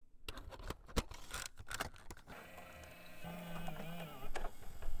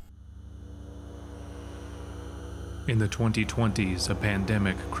In the 2020s, a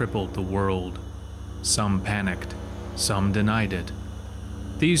pandemic crippled the world. Some panicked, some denied it.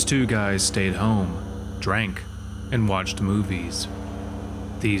 These two guys stayed home, drank, and watched movies.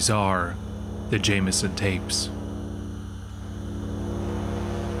 These are the Jameson tapes.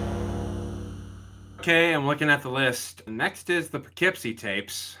 Okay, I'm looking at the list. Next is the Poughkeepsie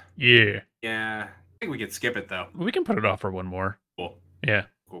tapes. Yeah. Yeah, I think we could skip it though. We can put it off for one more. Cool. Yeah.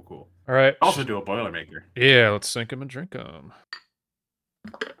 Cool. All right. Also do a Boilermaker. Yeah, let's sink them and drink them.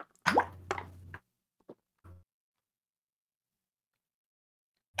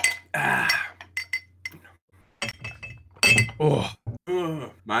 Oh.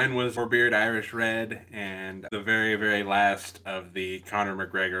 Mine was Four-Beard Irish Red and the very, very last of the Conor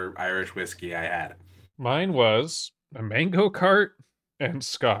McGregor Irish whiskey I had. Mine was a mango cart and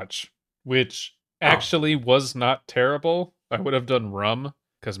scotch, which actually was not terrible. I would have done rum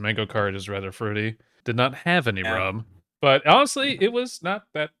because mango cart is rather fruity. Did not have any rum, but honestly, it was not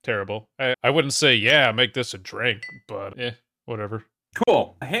that terrible. I wouldn't say, yeah, make this a drink, but whatever.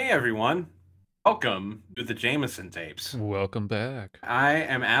 Cool. Hey, everyone. Welcome to the Jameson tapes. Welcome back. I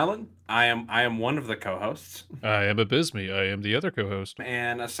am Alan. I am one of the co-hosts. I am Abysmii. I am the other co-host.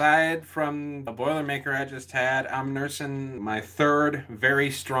 And aside from the Boilermaker I just had, I'm nursing my third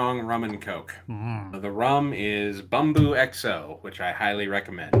very strong rum and coke. The rum is Bumbu XO, which I highly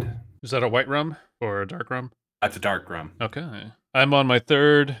recommend. Is that a white rum or a dark rum? That's a dark rum. Okay. I'm on my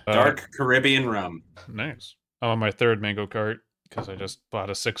third... dark Caribbean rum. Nice. I'm on my third mango cart because I just bought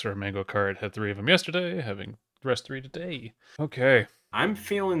a 6-er mango cart, had 3 of them yesterday, having the rest 3 today. Okay. I'm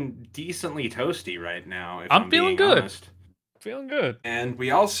feeling decently toasty right now, if I'm feeling good. Honest. Feeling good. And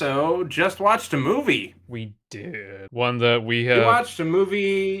we also just watched a movie. We did. One that we have... We watched a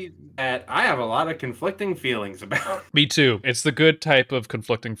movie that I have a lot of conflicting feelings about. Me too. It's the good type of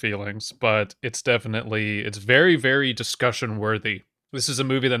conflicting feelings, but it's very, very discussion worthy. This is a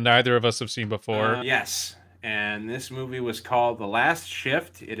movie that neither of us have seen before. Yes. And this movie was called The Last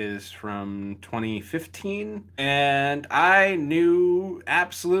Shift. It is from 2015. And I knew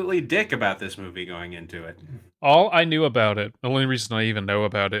absolutely dick about this movie going into it. All I knew about it, the only reason I even know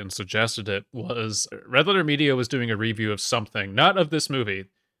about it and suggested it, was Red Letter Media was doing a review of something, not of this movie.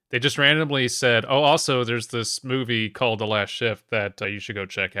 They just randomly said, oh, also, there's this movie called The Last Shift that you should go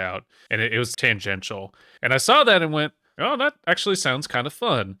check out. And it was tangential. And I saw that and went, oh, that actually sounds kind of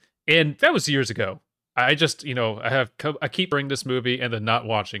fun. And that was years ago. I just, I keep bringing this movie and then not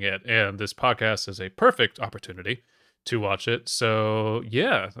watching it. And this podcast is a perfect opportunity to watch it. So,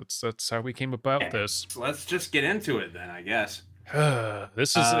 yeah, that's how we came about this. So let's just get into it then, I guess.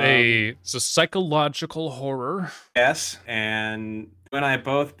 This is it's a psychological horror. Yes, and you and I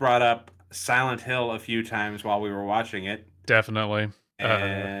both brought up Silent Hill a few times while we were watching it. Definitely.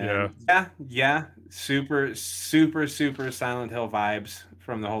 Yeah. Super Silent Hill vibes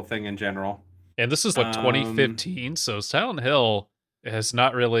from the whole thing in general. And this is like 2015, so Silent Hill has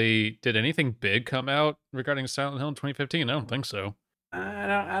not really... Did anything big come out regarding Silent Hill in 2015? I don't think so.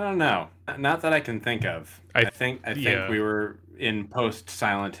 I don't know. Not that I can think of. I think we were in post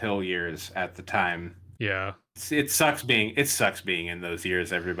Silent Hill years at the time. Yeah. It sucks being in those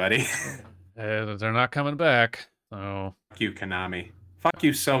years, everybody. They're not coming back. So fuck you, Konami. Fuck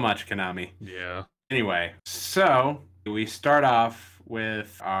you so much, Konami. Yeah. Anyway, so we start off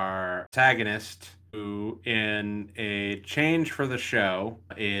with our protagonist, who, in a change for the show,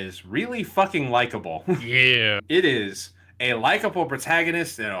 is really fucking likable. Yeah. It is. A likable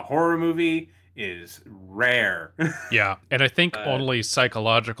protagonist in a horror movie is rare. Yeah, and I think only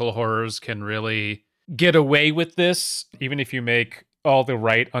psychological horrors can really get away with this. Even if you make all the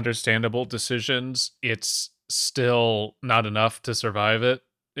right, understandable decisions, it's still not enough to survive it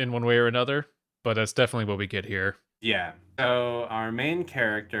in one way or another. But that's definitely what we get here. Yeah. So our main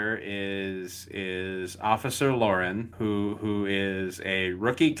character is Officer Lauren, who is a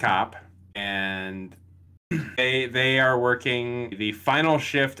rookie cop, and they are working the final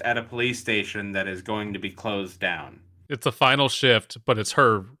shift at a police station that is going to be closed down. It's the final shift, but it's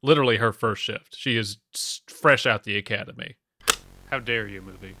literally her first shift. She is fresh out the academy. How dare you,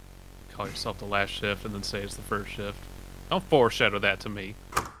 movie? Call yourself the last shift and then say it's the first shift. Don't foreshadow that to me.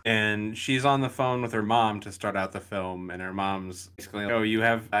 And she's on the phone with her mom to start out the film, and her mom's basically,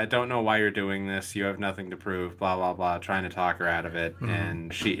 I don't know why you're doing this, you have nothing to prove, blah, blah, blah, trying to talk her out of it. Mm-hmm.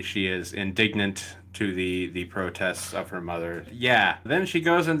 And she is indignant to the protests of her mother. Yeah. Then she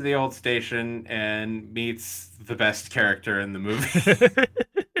goes into the old station and meets the best character in the movie.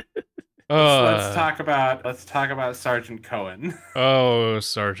 Let's talk about Sergeant Cohen. Oh,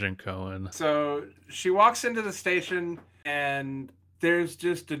 Sergeant Cohen. So she walks into the station, and There's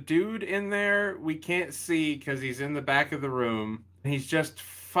just a dude in there we can't see because he's in the back of the room. He's just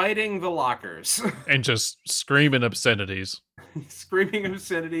fighting the lockers. And just screaming obscenities. Screaming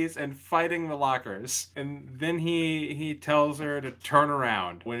obscenities and fighting the lockers. And then he tells her to turn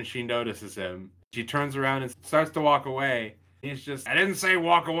around when she notices him. She turns around and starts to walk away. He's just, I didn't say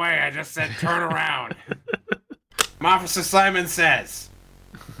walk away, I just said turn around. Officer Simon says.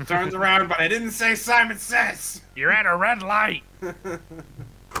 Turns around, but I didn't say Simon says. You're at a red light.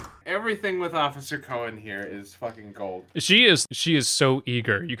 Everything with Officer Cohen here is fucking gold. She is so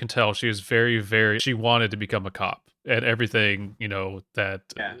eager. You can tell she is very, she wanted to become a cop. And everything, you know, that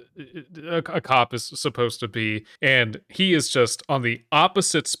a cop is supposed to be. And he is just on the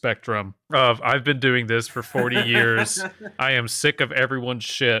opposite spectrum of, I've been doing this for 40 years. I am sick of everyone's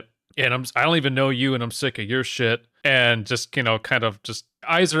shit. And I don't even know you, and I'm sick of your shit. And just, you know, kind of just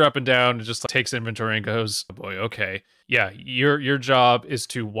eyes her up and down and just takes inventory and goes, oh boy, okay. Yeah, your job is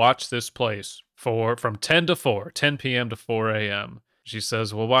to watch this place from 10 p.m. to 4 a.m. She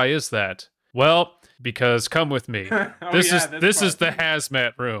says, well, why is that? Well, because come with me. This is the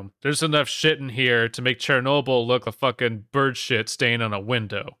hazmat room. There's enough shit in here to make Chernobyl look a fucking bird shit stain on a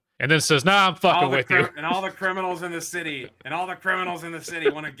window. And then says, nah, I'm fucking with you. And all the criminals in the city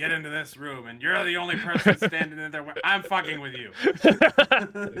want to get into this room, and you're the only person standing in there. I'm fucking with you.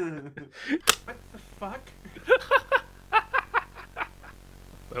 What the fuck?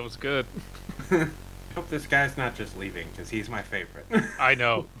 That was good. I hope this guy's not just leaving, because he's my favorite. I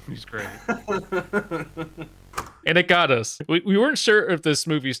know. He's great. And it got us. We weren't sure if this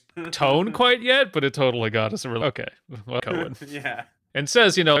movie's tone quite yet, but it totally got us. And we're like, okay, well, Cohen. Yeah. And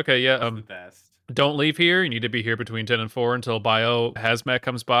says, you know, okay, yeah, the best. Don't leave here. You need to be here between 10 and 4 until Bio Hazmat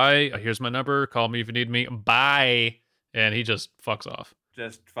comes by. Here's my number. Call me if you need me. Bye. And he just fucks off.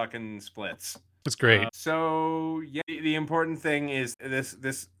 Just fucking splits. It's great. So yeah, the important thing is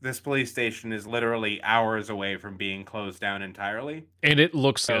this police station is literally hours away from being closed down entirely. And it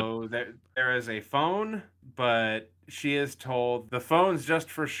looks so there is a phone, but she is told the phone's just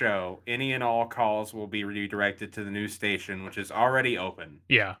for show. Any and all calls will be redirected to the new station, which is already open.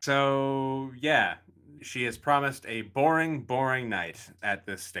 Yeah. So yeah, she is promised a boring night at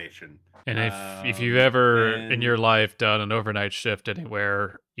this station. And if you've ever in your life done an overnight shift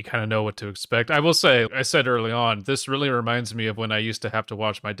anywhere, you kind of know what to expect. I will say, I said early on, this really reminds me of when I used to have to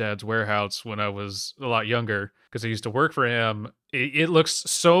watch my dad's warehouse when I was a lot younger, because I used to work for him. It looks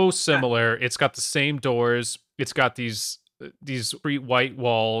so similar. It's got the same doors. It's got these white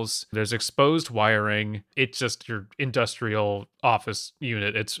walls. There's exposed wiring. It's just your industrial office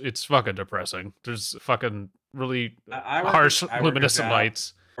unit. It's fucking depressing. There's fucking really harsh luminescent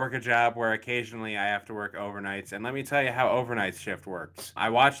lights. Work a job where occasionally I have to work overnights, and let me tell you how overnight shift works. I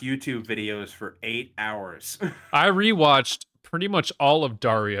watch YouTube videos for 8 hours. I rewatched pretty much all of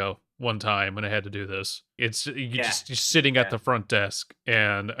Dario one time when I had to do this. It's you're sitting at the front desk,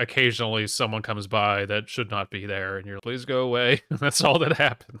 and occasionally someone comes by that should not be there, and you're like, please go away. That's all that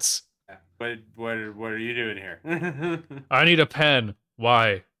happens. What are you doing here? I need a pen.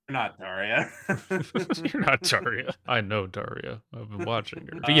 Why? You're not Daria. You're not Daria. I know Daria. I've been watching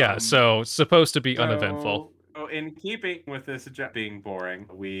her. But yeah, so supposed to be uneventful. So in keeping with this being boring,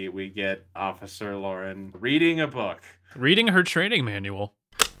 we get Officer Lauren reading a book. Reading her training manual.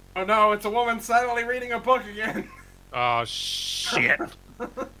 Oh no, it's a woman silently reading a book again. Oh shit.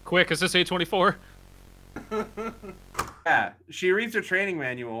 Quick, is this A24? Yeah, she reads her training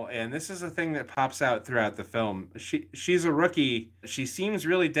manual, and this is a thing that pops out throughout the film. She's a rookie. She seems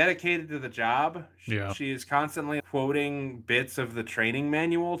really dedicated to the job. She is constantly quoting bits of the training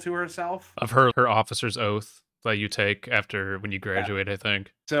manual to herself. Of her officer's oath that you take after when you graduate, I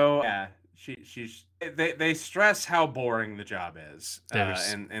think. So yeah, they stress how boring the job is,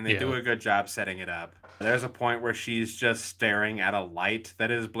 and they do a good job setting it up. There's a point where she's just staring at a light that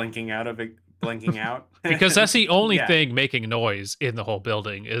is blinking out. Because that's the only thing making noise in the whole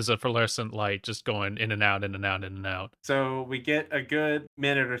building is a fluorescent light just going in and out, in and out, in and out. So we get a good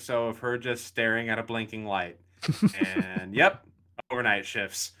minute or so of her just staring at a blinking light. And yep, overnight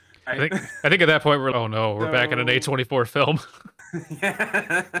shifts. Right? I think at that point we're back in an A24 film.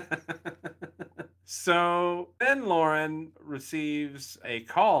 Yeah. So then Lauren receives a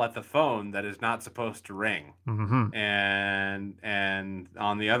call at the phone that is not supposed to ring, and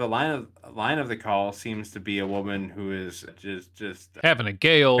on the other line of the call seems to be a woman who is just having a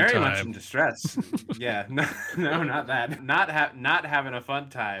gay old very time, much in distress. Yeah, no, not that, not having a fun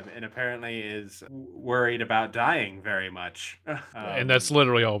time, and apparently is worried about dying very much. And that's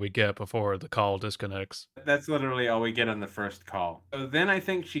literally all we get before the call disconnects. That's literally all we get on the first call. So then I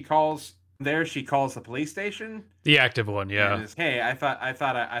think she calls There, she calls the police station. The active one, And yeah. is, hey, I thought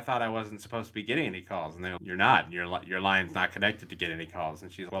I wasn't supposed to be getting any calls, and they're like, you're not. Your line's not connected to get any calls.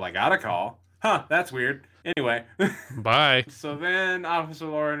 And she's like, well, I got a call. Huh, that's weird. Anyway, Bye. so then Officer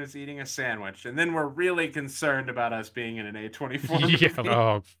Lauren is eating a sandwich, and then we're really concerned about us being in an A24 movie. Yeah.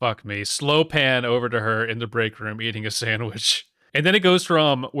 Oh, fuck me. Slow pan over to her in the break room eating a sandwich. And then it goes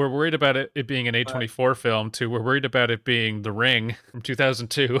from we're worried about it being an A24 film to we're worried about it being The Ring from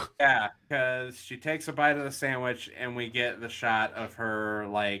 2002. Yeah, because she takes a bite of the sandwich, and we get the shot of her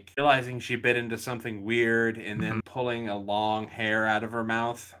like realizing she bit into something weird, and then pulling a long hair out of her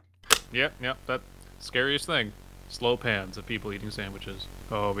mouth. Yep, that scariest thing. Slow pans of people eating sandwiches.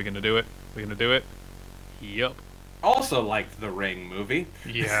 Oh, are we gonna do it? We gonna do it? Yup. Also liked the Ring movie.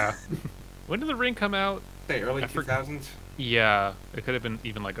 Yeah. When did The Ring come out? Say early 2000s. Yeah, it could have been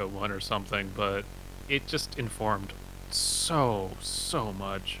even like 01 or something, but it just informed so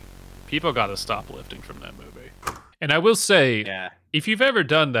much. People gotta stop lifting from that movie. And I will say, Yeah. if you've ever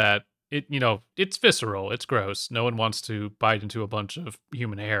done that, it's visceral, it's gross. No one wants to bite into a bunch of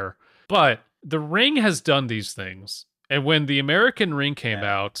human hair. But The Ring has done these things. And when the American Ring came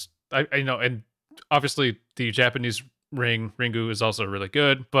out, I know, and obviously the Japanese Ring, Ringu, is also really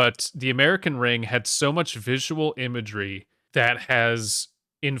good, but the American Ring had so much visual imagery that has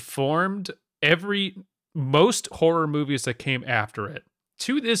informed most horror movies that came after it.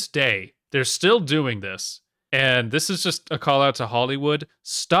 To this day, they're still doing this. And this is just a call out to Hollywood.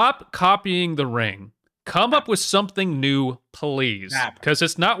 Stop copying The Ring. Come up with something new, please. Because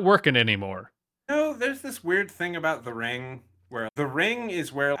it's not working anymore. No, there's this weird thing about The Ring, where The Ring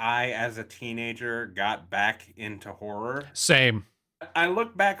is where I, as a teenager, got back into horror. Same. I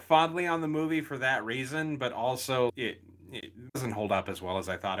look back fondly on the movie for that reason, but also it doesn't hold up as well as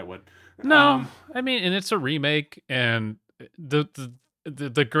I thought it would. No, I mean, and it's a remake, and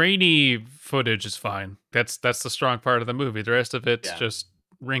the grainy footage is fine. That's the strong part of the movie. The rest of it's just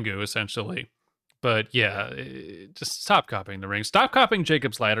Ringu, essentially. But yeah, just stop copying The Ring. Stop copying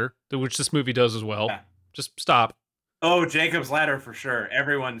Jacob's Ladder, which this movie does as well. Yeah. Just stop. Oh, Jacob's Ladder for sure.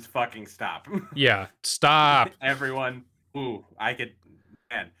 Everyone's fucking stop. Yeah, stop. Everyone. Ooh, I could.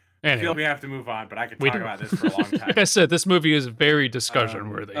 Man, anyway, I feel we have to move on, but I could talk about this for a long time. Like I said, this movie is very discussion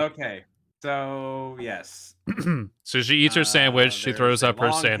worthy. Okay, so yes. So she eats her sandwich. She throws up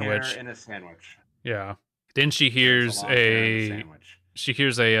her sandwich. In a sandwich. Yeah. Then she hears she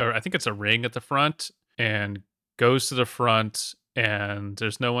hears I think it's a ring at the front, and goes to the front, and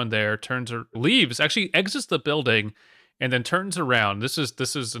there's no one there. Leaves, actually exits the building, and then turns around. This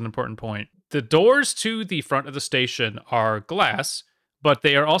is an important point. The doors to the front of the station are glass, but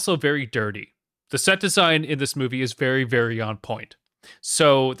they are also very dirty. The set design in this movie is very, very on point.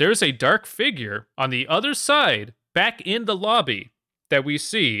 So there's a dark figure on the other side, back in the lobby, that we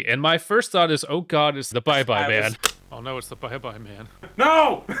see. And my first thought is, oh God, it's the Bye-Bye Man. Oh no, it's the Bye-Bye Man.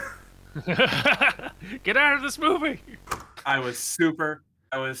 No! Get out of this movie! I was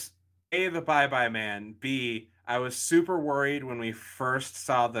A, the Bye-Bye Man. B, I was super worried when we first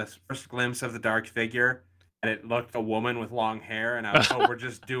saw the first glimpse of the dark figure, and it looked a woman with long hair, and I was, oh, we're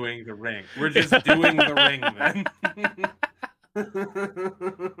just doing The Ring. We're just doing The Ring then.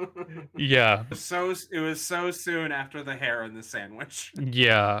 Yeah. It was so soon after the hair and the sandwich.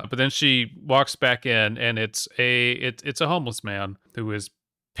 Yeah, but then she walks back in, and it's a homeless man who is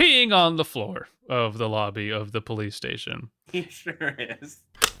peeing on the floor of the lobby of the police station. He sure is.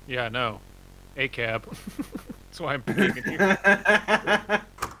 Yeah, no. A cab. That's why I'm picking here.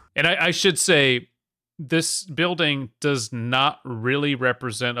 And I should say, this building does not really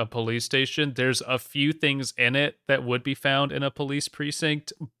represent a police station. There's a few things in it that would be found in a police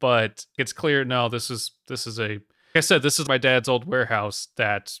precinct, but it's clear, no, this is like I said, this is my dad's old warehouse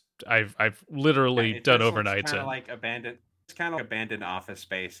that I've literally done overnights in. It's kind of like abandoned office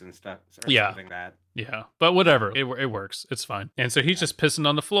space and stuff. Or something like that. Yeah, but whatever. It works. It's fine. And so he's just pissing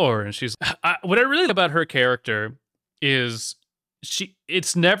on the floor, and she's... what I really like about her character is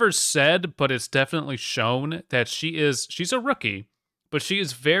it's never said, but it's definitely shown that she's a rookie, but she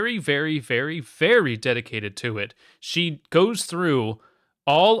is very, very, very, very dedicated to it. She goes through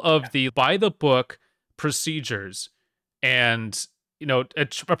all of the by-the-book procedures and...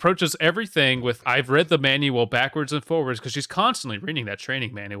 it approaches everything with, I've read the manual backwards and forwards, because she's constantly reading that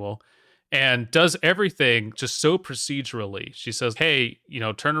training manual, and does everything just so procedurally. She says, hey,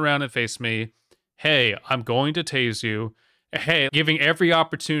 turn around and face me. Hey, I'm going to tase you. Hey, giving every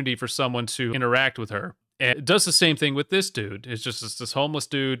opportunity for someone to interact with her. And it does the same thing with this dude. It's just this homeless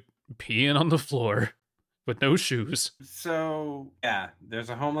dude peeing on the floor with no shoes. So, yeah, there's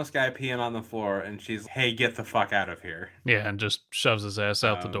a homeless guy peeing on the floor, and she's, hey, get the fuck out of here. Yeah, and just shoves his ass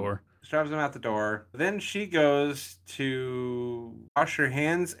out the door. shoves him out the door. Then she goes to wash her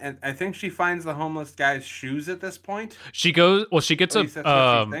hands, and I think she finds the homeless guy's shoes at this point. She goes, well, she gets At least that's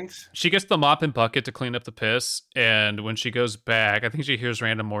what she thinks. she gets the mop and bucket to clean up the piss, and when she goes back, I think she hears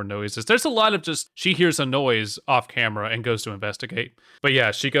random more noises. There's a lot of just, she hears a noise off camera and goes to investigate. But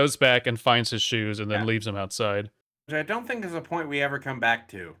yeah, she goes back and finds his shoes and then leaves him outside. Which I don't think is a point we ever come back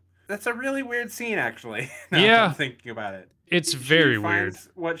to. That's a really weird scene, actually. Yeah. I'm thinking about it. It's very weird.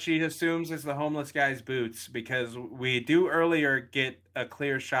 What she assumes is the homeless guy's boots, because we do earlier get a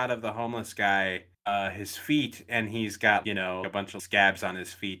clear shot of the homeless guy, his feet, and he's got, a bunch of scabs on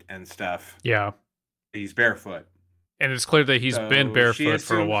his feet and stuff. Yeah. He's barefoot. And it's clear that he's been barefoot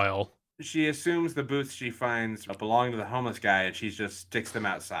for a while. She assumes the boots she finds belong to the homeless guy, and she just sticks them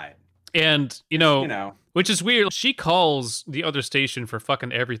outside. And, which is weird. She calls the other station for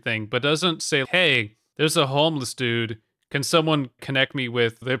fucking everything, but doesn't say, hey, there's a homeless dude. Can someone connect me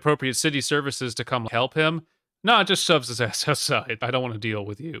with the appropriate city services to come help him? No, it just shoves his ass outside. I don't want to deal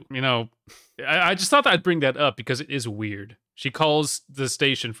with you. I just thought I'd bring that up because it is weird. She calls the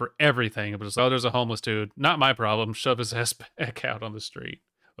station for everything, but it's, oh, there's a homeless dude. Not my problem. Shove his ass back out on the street.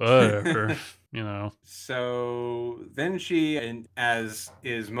 Whatever. So then she, and as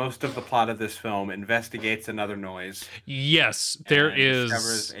is most of the plot of this film, investigates another noise. Yes, there is.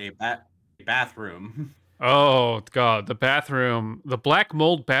 Discovers a bathroom. Oh God, the bathroom, the black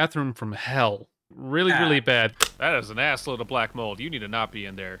mold bathroom from hell. Really bad. That is an assload of black mold. You need to not be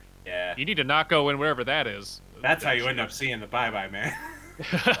in there. Yeah. You need to not go in wherever that is. That's how you end up seeing the bye-bye man.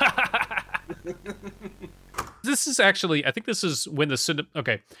 This is actually, I think this is when the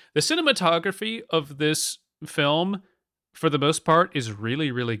cinematography of this film, for the most part, is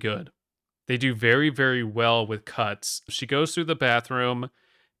really, really good. They do very, very well with cuts. She goes through the bathroom,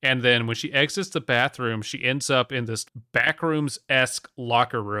 and then when she exits the bathroom, she ends up in this backrooms-esque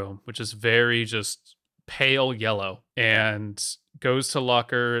locker room, which is very just pale yellow, and goes to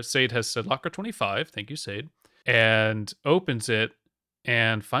locker, Sade has said locker 25, thank you, Sade, and opens it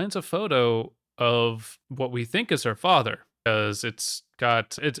and finds a photo of what we think is her father, because it's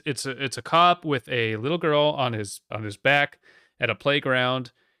a cop with a little girl on his back at a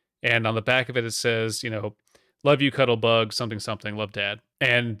playground, and on the back of it says, love you, Cuddlebug, something, love Dad.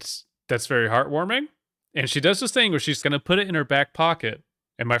 And that's very heartwarming. And she does this thing where she's going to put it in her back pocket.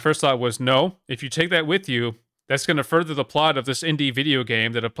 And my first thought was, no, if you take that with you, that's going to further the plot of this indie video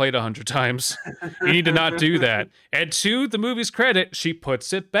game that I've played 100 times. You need to not do that. And to the movie's credit, she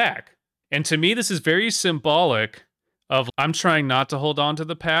puts it back. And to me, this is very symbolic of, I'm trying not to hold on to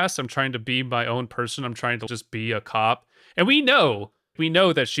the past. I'm trying to be my own person. I'm trying to just be a cop. And we know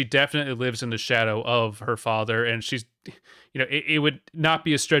that she definitely lives in the shadow of her father. And she's, it would not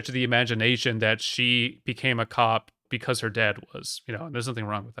be a stretch of the imagination that she became a cop because her dad was, there's nothing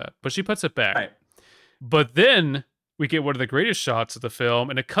wrong with that. But she puts it back. Right. But then we get one of the greatest shots of the film,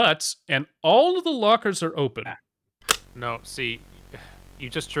 and it cuts, and all of the lockers are open. No, see, you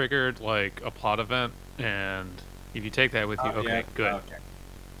just triggered like a plot event, and if you take that with you, okay, good. Okay.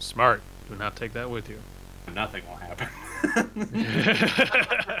 Smart. Do not take that with you. Nothing will happen.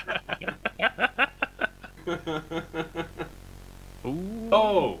 Ooh.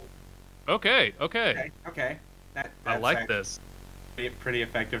 Oh. Okay. I like this. Pretty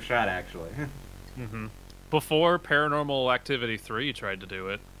effective shot, actually. Mm-hmm. Before Paranormal Activity 3 tried to do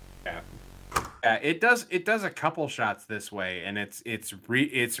it. Yeah. It does a couple shots this way, and it's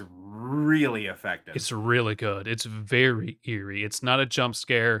really effective. It's really good. It's very eerie. It's not a jump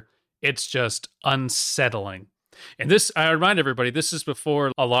scare. It's just unsettling. And this, I remind everybody, this is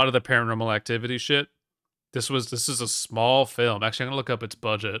before a lot of the Paranormal Activity shit. This is a small film. Actually, I'm gonna look up its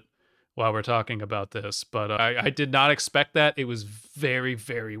budget while we're talking about this, but I did not expect that. It was very,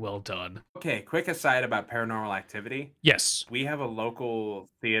 very well done. Okay, quick aside about Paranormal Activity. Yes. We have a local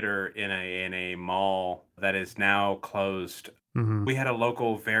theater in a mall that is now closed. Mm-hmm. We had a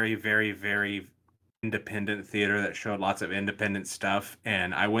local very, very, very independent theater that showed lots of independent stuff,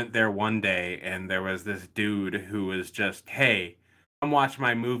 and I went there one day, and there was this dude who was just, hey, come watch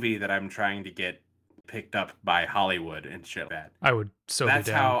my movie that I'm trying to get picked up by Hollywood and shit like that. I would so That's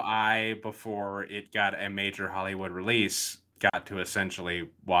be down. how I, before it got a major Hollywood release, got to essentially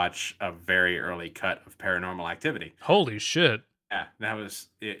watch a very early cut of Paranormal Activity. Holy shit. Yeah, that was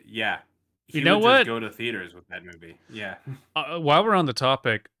it. Yeah. You know what? Just go to theaters with that movie. Yeah. While we're on the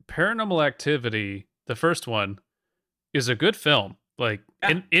topic, Paranormal Activity, the first one, is a good film. Like,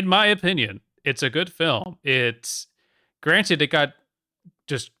 in my opinion, it's a good film. It's, granted, it got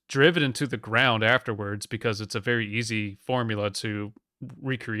just driven into the ground afterwards because it's a very easy formula to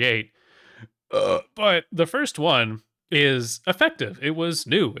recreate. But the first one is effective. It was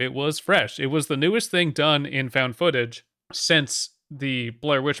new. It was fresh. It was the newest thing done in found footage since the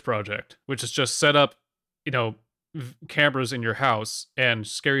Blair Witch Project, which is just set up, cameras in your house and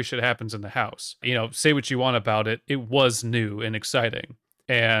scary shit happens in the house. Say what you want about it. It was new and exciting.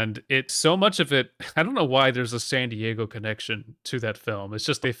 And it's so much of it, I don't know why there's a San Diego connection to that film. It's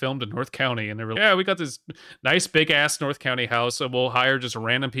just they filmed in North County and they were like, yeah, we got this nice big ass North County house and we'll hire just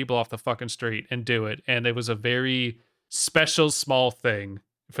random people off the fucking street and do it. And it was a very special small thing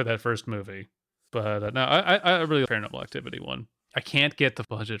for that first movie. But no, I really Paranormal Activity one. I can't get the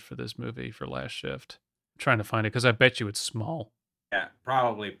budget for this movie for Last Shift. I'm trying to find it because I bet you it's small. Yeah,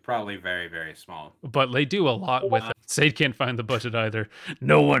 probably very, very small. But they do a lot with it. Sade can't find the budget either.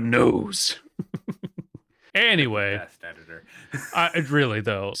 No one knows. Anyway. Best editor. Really,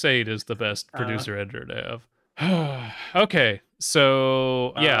 though, Sade is the best producer editor to have. Okay,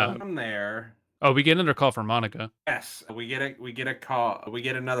 so, yeah. From there... Oh, we get another call from Monica. Yes, we get a call. We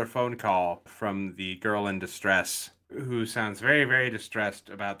get another phone call from the girl in distress who sounds very, very distressed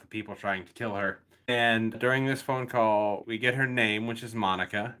about the people trying to kill her. And during this phone call, we get her name, which is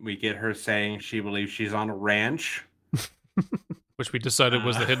Monica. We get her saying she believes she's on a ranch. Which we decided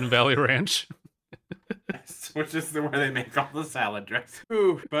was the Hidden Valley Ranch. Which is where they make all the salad dressing.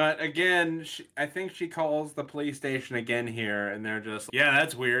 Ooh, but again, I think she calls the police station again here, and they're just, yeah,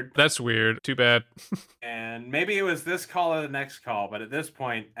 that's weird. That's weird. Too bad. And maybe it was this call or the next call, but at this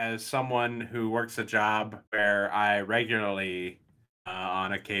point, as someone who works a job where I regularly,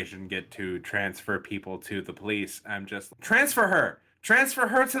 on occasion, get to transfer people to the police, I'm just, transfer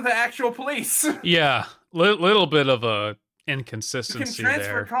her to the actual police. Yeah, little bit of a inconsistency there. You can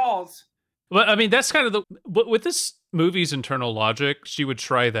transfer calls. Well, I mean, that's kind of with this movie's internal logic, she would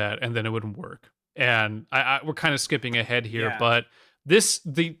try that and then it wouldn't work. And we're kind of skipping ahead here, but I'm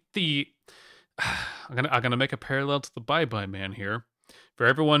gonna make a parallel to the Bye Bye Man here. For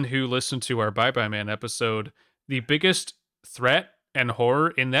everyone who listened to our Bye Bye Man episode, the biggest threat and horror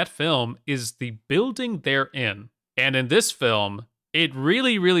in that film is the building they're in. And in this film, it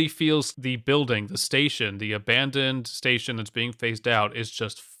really, really feels the building, the station, the abandoned station that's being phased out is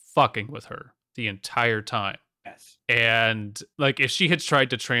just fucking with her the entire time. Yes. And like if she had tried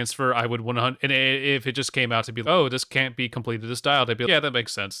to transfer, I would 100. And if it just came out to be, oh, this can't be completed as dialed, I'd be like, yeah, that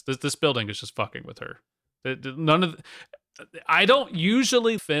makes sense. This building is just fucking with her. I don't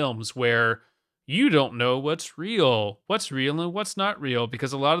usually films where you don't know what's real and what's not real,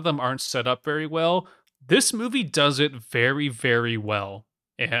 because a lot of them aren't set up very well. This movie does it very, very well.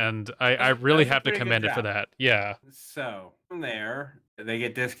 And I really have to commend it for that. Yeah. So from there, they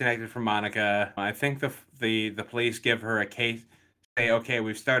get disconnected from Monica. I think the police give her a case. Say, okay,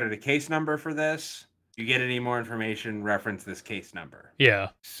 we've started a case number for this. You get any more information, reference this case number. Yeah.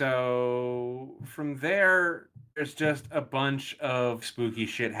 So from there, there's just a bunch of spooky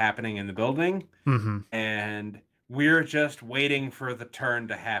shit happening in the building. Mm-hmm. And we're just waiting for the turn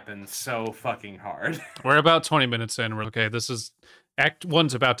to happen so fucking hard. We're about 20 minutes in. We're okay. This is Act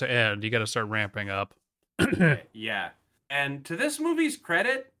 1's about to end. You got to start ramping up. Yeah. And to this movie's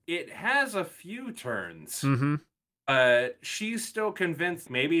credit, it has a few turns. Mm-hmm. But she's still convinced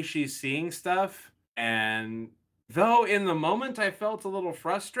maybe she's seeing stuff. And though in the moment I felt a little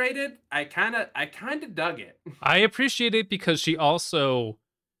frustrated, I kind of dug it. I appreciate it because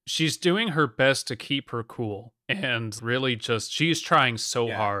she's doing her best to keep her cool. And really just, she's trying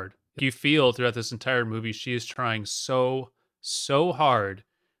so hard. You feel throughout this entire movie, she is trying so hard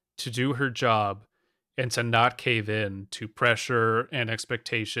to do her job and to not cave in to pressure and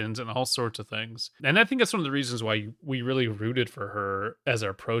expectations and all sorts of things. And I think that's one of the reasons why we really rooted for her as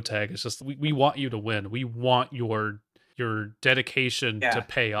our protag. It's just, we want you to win. We want your dedication to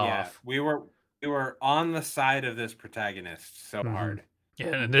pay off. We were on the side of this protagonist so hard.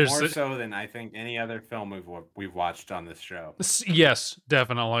 Yeah, and there's more so than I think any other film we've watched on this show. Yes,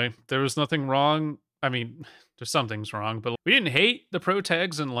 definitely. There was nothing wrong. I mean, there's some things wrong, but we didn't hate the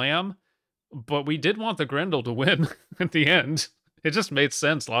protags and Lamb, but we did want the Grendel to win at the end. It just made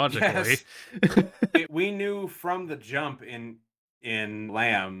sense logically. Yes. We knew from the jump in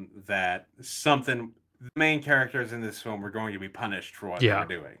Lamb that the main characters in this film were going to be punished for what they were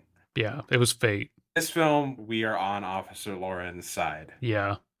doing. Yeah, it was fate. This film, we are on Officer Lauren's side.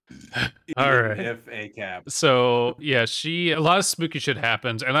 Yeah. All right. If a cap. So yeah, a lot of spooky shit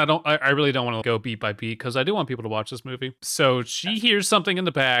happens, and I really don't want to go beat by beat because I do want people to watch this movie. So she hears something in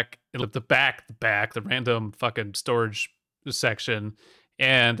the back, the random fucking storage section,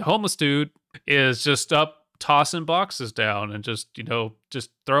 and the homeless dude is just up tossing boxes down and just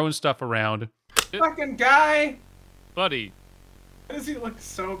throwing stuff around. Fucking guy, buddy. Why does he look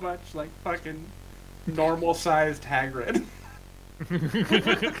so much like fucking Normal-sized Hagrid.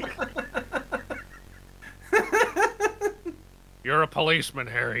 You're a policeman,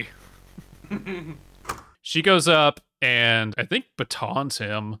 Harry. She goes up and I think batons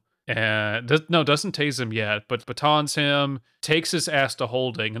him. And doesn't tase him yet, but batons him, takes his ass to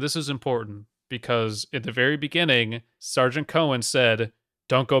holding. And this is important because at the very beginning, Sergeant Cohen said,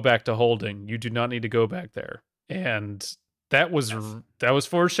 "Don't go back to holding. You do not need to go back there." And that was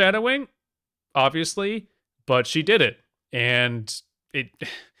foreshadowing, obviously, but she did it. And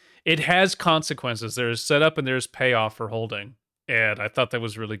it has consequences. There's setup and there's payoff for holding. And I thought that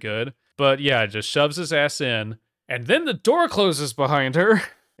was really good. But yeah, just shoves his ass in, and then the door closes behind her.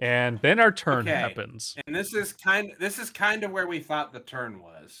 And then our turn happens. And this is kind of where we thought the turn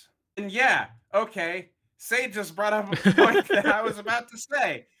was. And yeah, okay. Sage just brought up a point that I was about to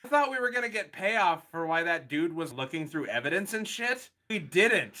say. I thought we were going to get payoff for why that dude was looking through evidence and shit. We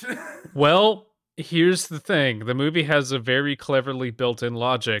didn't. Well, here's the thing. The movie has a very cleverly built-in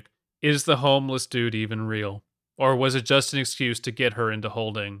logic. Is the homeless dude even real? Or was it just an excuse to get her into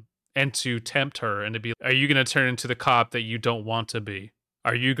holding and to tempt her and to be, are you going to turn into the cop that you don't want to be?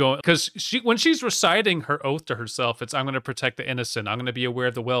 Are you going, because when she's reciting her oath to herself, it's, I'm going to protect the innocent. I'm going to be aware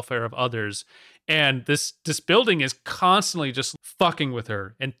of the welfare of others. And this building is constantly just fucking with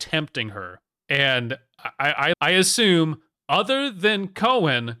her and tempting her. And I assume, other than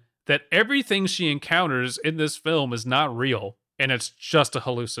Cohen, that everything she encounters in this film is not real. And it's just a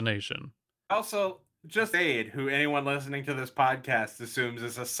hallucination. Also, just Aid, who anyone listening to this podcast assumes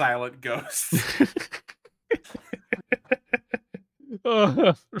is a silent ghost.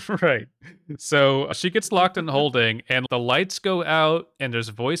 Right. So she gets locked in holding, and the lights go out, and there's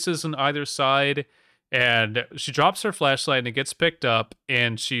voices on either side, and she drops her flashlight, and it gets picked up,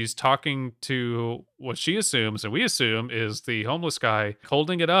 and she's talking to what she assumes, and we assume, is the homeless guy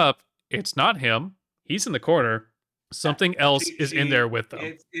holding it up. It's not him. He's in the corner. Something else is in there with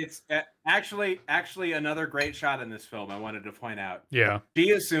them. It's actually another great shot in this film I wanted to point out. Yeah.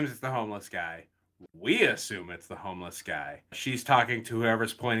 She assumes it's the homeless guy. We assume it's the homeless guy. She's talking to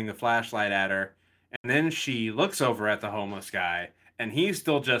whoever's pointing the flashlight at her, and then she looks over at the homeless guy, and he's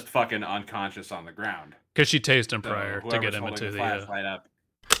still just fucking unconscious on the ground. Because she tased him prior to get him into the flashlight up.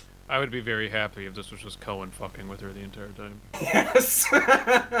 I would be very happy if this was just Cohen fucking with her the entire time. Yes.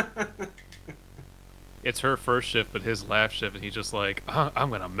 It's her first shift, but his last shift, and he's just like, I'm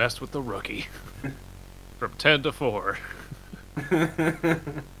gonna mess with the rookie. From 10 to 4.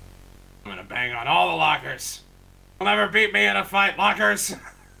 I'm gonna bang on all the lockers. You'll never beat me in a fight, lockers.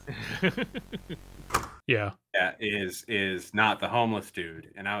 Yeah. That is not the homeless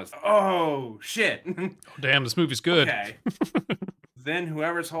dude. And I was, oh, shit. Oh, damn, this movie's good. Okay. Then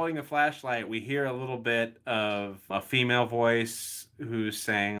whoever's holding the flashlight, we hear a little bit of a female voice who's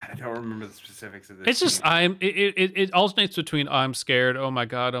saying, I don't remember the specifics of this. It's just, it alternates between I'm scared, oh my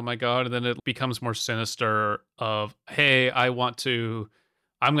God, and then it becomes more sinister of, hey, I'm going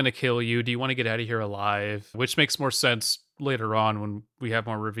to kill you. Do you want to get out of here alive? Which makes more sense later on when we have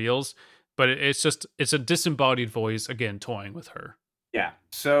more reveals. But it's a disembodied voice, again, toying with her. Yeah.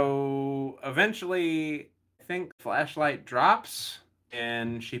 So eventually, I think flashlight drops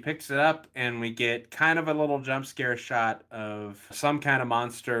and she picks it up and we get kind of a little jump scare shot of some kind of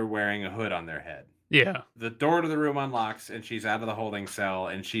monster wearing a hood on their head. Yeah. The door to the room unlocks and she's out of the holding cell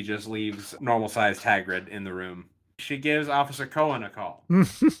and she just leaves normal-sized Hagrid in the room. She gives Officer Cohen a call.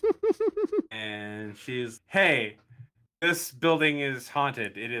 And she's, hey, this building is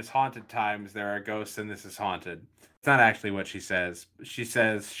haunted. It is haunted times. There are ghosts and this is haunted. It's not actually what she says. She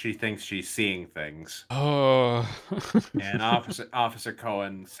says she thinks she's seeing things. Oh. And Officer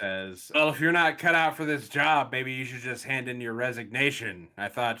Cohen says, well, if you're not cut out for this job, maybe you should just hand in your resignation. I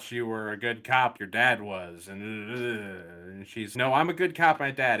thought you were a good cop. Your dad was. And she's, no, I'm a good cop. My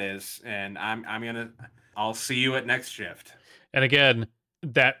dad is. And I'll see you at next shift. And again,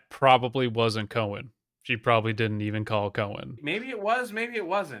 that probably wasn't Cohen. She probably didn't even call Cohen. Maybe it was, maybe it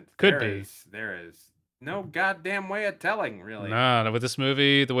wasn't. There is no goddamn way of telling, really. Nah, with this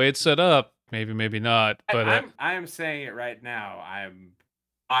movie, the way it's set up, maybe not. But I am saying it right now. I'm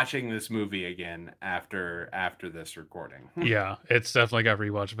watching this movie again after this recording. Yeah, it's definitely got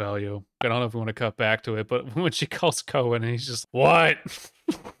rewatch value. I don't know if we want to cut back to it, but when she calls Cohen and he's just, what?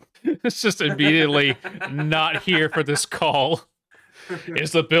 It's just immediately not here for this call.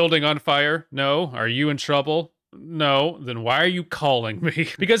 Is the building on fire? No. Are you in trouble? No. Then why are you calling me?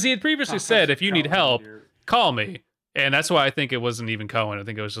 Because he had previously said, if you need help, call me. And that's why I think it wasn't even Cohen. I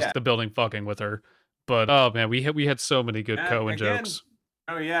think it was just the building fucking with her. But oh man, we had so many good Cohen jokes.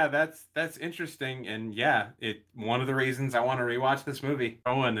 Oh yeah, that's interesting, and yeah, it one of the reasons I want to rewatch this movie.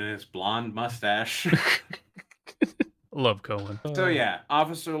 Owen and his blonde mustache. Love Cohen. So yeah,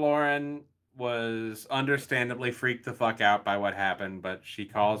 Officer Lauren was understandably freaked the fuck out by what happened, but she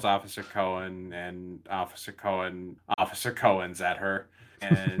calls Officer Cohen, and Officer Cohen's at her,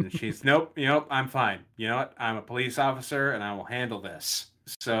 and she's nope, I'm fine. You know what? I'm a police officer, and I will handle this.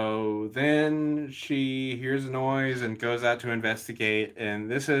 So then she hears a noise and goes out to investigate, and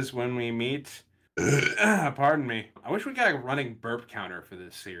this is when we meet. Pardon me. I wish we got a running burp counter for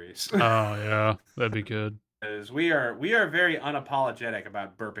this series. Oh yeah, that'd be good. Because we are very unapologetic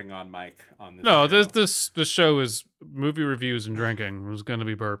about burping on mic on this No, show. this show is movie reviews and drinking. There's gonna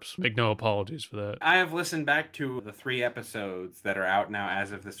be burps. Make no apologies for that. I have listened back to the 3 episodes that are out now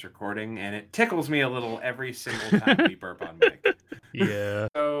as of this recording, and it tickles me a little every single time we burp on mic. Yeah.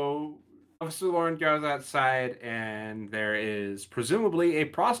 So Officer Lauren goes outside, and there is presumably a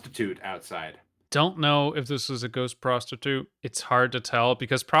prostitute outside. Don't know if this is a ghost prostitute. It's hard to tell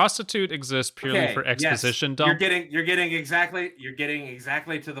because prostitute exists purely for exposition dump. You're getting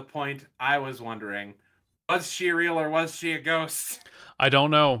exactly to the point I was wondering. Was she real or was she a ghost? I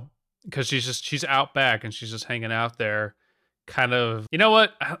don't know because she's out back and she's just hanging out there. Kind of, you know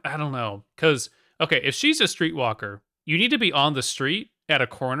what? I don't know. Because, okay, if she's a streetwalker, you need to be on the street at a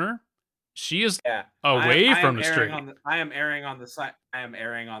corner. She is away from the street. I am erring on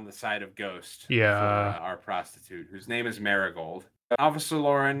the side of ghost. Yeah. For, our prostitute, whose name is Marigold. Officer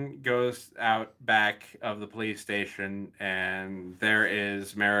Lauren goes out back of the police station, and there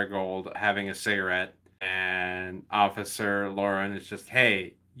is Marigold having a cigarette. And Officer Lauren is just,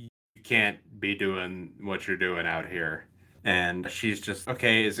 hey, you can't be doing what you're doing out here. And she's just,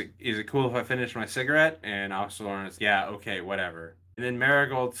 okay, is it cool if I finish my cigarette? And Officer Lauren is, yeah, okay, whatever. And then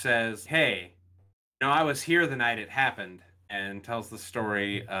Marigold says, hey, I was here the night it happened, and tells the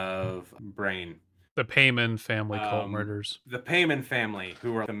story of Brain. The Payman family cult murders. The Payman family,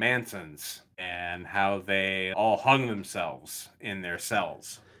 who are the Mansons, and how they all hung themselves in their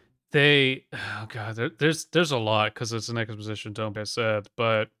cells. Oh god, there's a lot because it's an exposition dump, I said,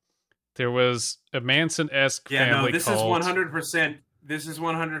 but there was a Manson-esque family this cult. This is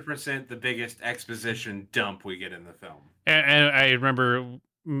 100% the biggest exposition dump we get in the film. And I remember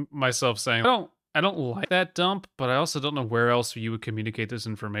myself saying, I don't like that dump, but I also don't know where else you would communicate this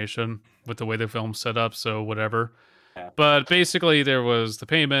information with the way the film's set up, so whatever. Yeah. But basically, there was the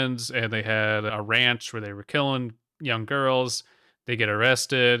Paymans, and they had a ranch where they were killing young girls. They get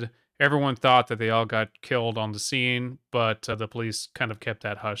arrested. Everyone thought that they all got killed on the scene, but the police kind of kept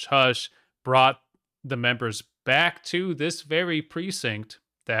that hush-hush, brought the members back to this very precinct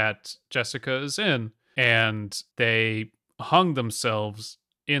that Jessica is in, and they hung themselves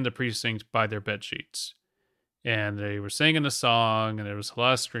in the precinct by their bed sheets. And they were singing a song, and there was a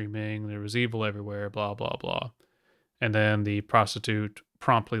lot of screaming, there was evil everywhere, blah, blah, blah. And then the prostitute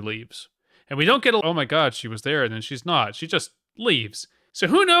promptly leaves. And we don't get oh my god, she was there, and then she's not. She just leaves. So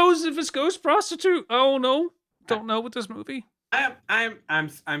who knows if it's ghost prostitute? Oh no. Don't know with this movie.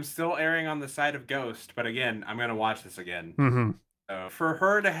 I'm still erring on the side of ghost, but again, I'm gonna watch this again. Mm-hmm. So for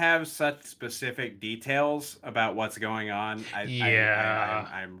her to have such specific details about what's going on,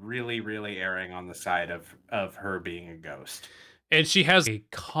 I'm really, really erring on the side of her being a ghost. And she has a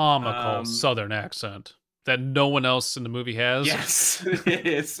comical Southern accent that no one else in the movie has. Yes, it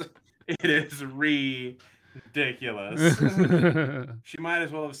is. It is ridiculous. She might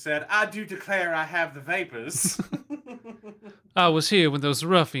as well have said, I do declare I have the vapors. I was here when those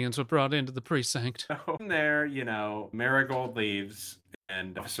ruffians were brought into the precinct. So from there, Marigold leaves,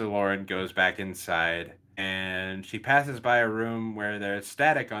 and Officer Lauren goes back inside, and she passes by a room where there's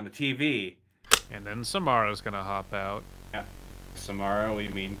static on the TV. And then Samara's gonna hop out. Yeah. Samara, we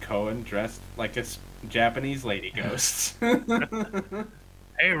mean Cohen, dressed like a Japanese lady ghost.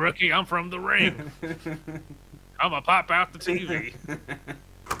 Hey, rookie, I'm from the ring. I'm gonna pop out the TV.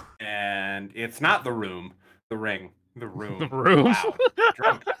 And it's not the room, the ring. The room. The room. Wow.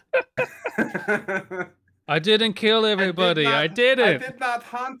 Drunk. I didn't kill everybody. I didn't. I did not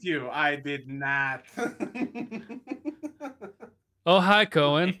haunt you. I did not. Oh, hi,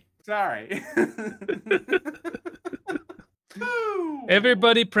 Cohen. Sorry.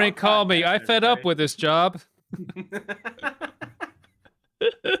 Everybody prank call me. I fed up with this job.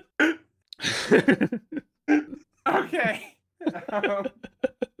 Okay.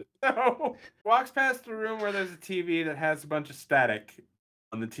 So walks past the room where there's a TV that has a bunch of static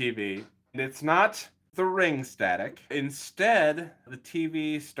on the TV. And it's not the ring static. Instead, the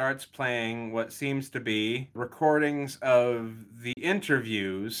TV starts playing what seems to be recordings of the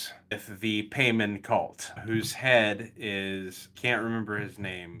interviews with the Payman cult, whose head is, can't remember his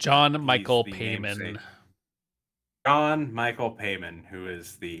name, but John he's Michael the Payman. namesake. John Michael Payman, who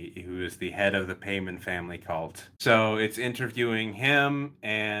is the head of the Payman family cult. So it's interviewing him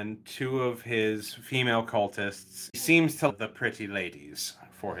and two of his female cultists. He seems to the pretty ladies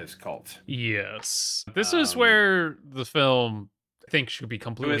for his cult. Yes. This is where the film, I think, should be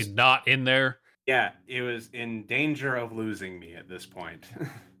completely not in there. Yeah, it was in danger of losing me at this point.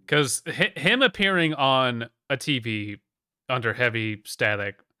 Because him appearing on a TV under heavy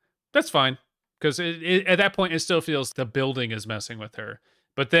static, that's fine. Because at that point, it still feels the building is messing with her.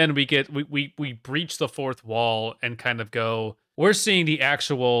 But then we breach the fourth wall and kind of go, we're seeing the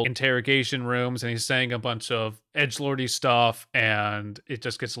actual interrogation rooms, and he's saying a bunch of edgelordy stuff, and it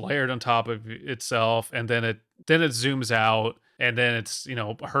just gets layered on top of itself, and then it zooms out, and then it's, you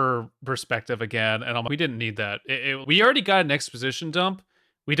know, her perspective again, and we didn't need that. We already got an exposition dump.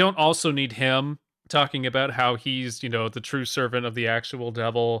 We don't also need him talking about how he's, you know, the true servant of the actual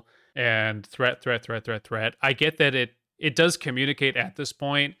devil and threat. I get that it does communicate at this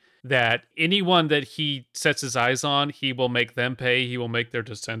point that anyone that he sets his eyes on, he will make them pay, he will make their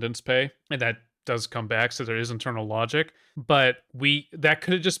descendants pay. And that does come back, so there is internal logic. But that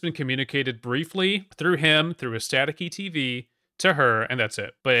could have just been communicated briefly through him, through a staticky TV, to her, and that's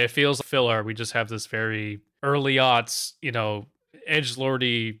it. But it feels like filler. We just have this very early aughts, you know,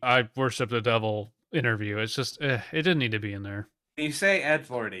 edgelordy, I worship the devil interview. It's just, it didn't need to be in there. You say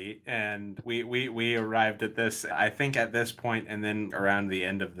edgelordy, and we arrived at this, I think, at this point, and then around the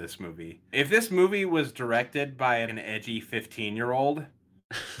end of this movie. If this movie was directed by an edgy 15-year-old,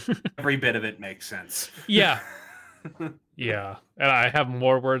 every bit of it makes sense. Yeah. Yeah. And I have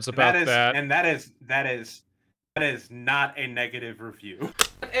more words about that. And that is not a negative review.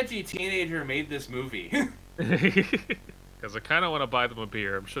 What edgy teenager made this movie? Because I kind of want to buy them a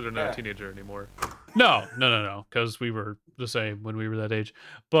beer. I'm sure they're not a teenager anymore. No. Because we were the same when we were that age.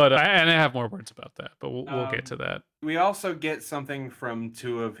 But I have more words about that. But we'll get to that. We also get something from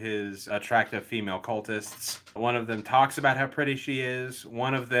two of his attractive female cultists. One of them talks about how pretty she is.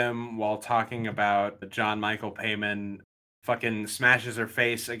 One of them, while talking about John Michael Payman, fucking smashes her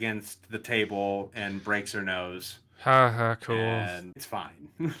face against the table and breaks her nose. Cool. And it's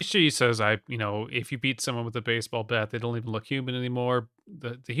fine. She says, if you beat someone with a baseball bat, they don't even look human anymore.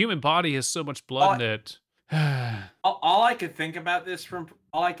 The human body has so much blood in it. all I could think about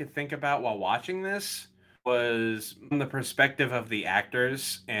while watching this was from the perspective of the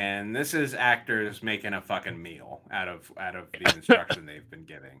actors, and this is actors making a fucking meal out of the instruction they've been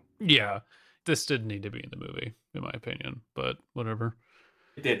giving. Yeah. This didn't need to be in the movie, in my opinion, but whatever.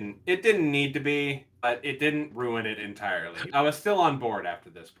 It didn't need to be, but it didn't ruin it entirely. I was still on board after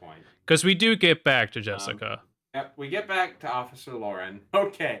this point. Because we do get back to Jessica. Yep, we get back to Officer Lauren.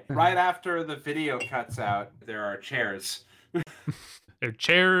 Okay, right after the video cuts out, there are chairs. There are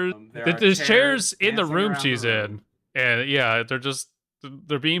chairs. There's chairs in the room she's in. And yeah,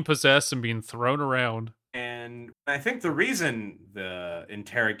 they're being possessed and being thrown around. And I think the reason the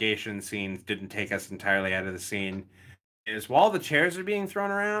interrogation scenes didn't take us entirely out of the scene is while the chairs are being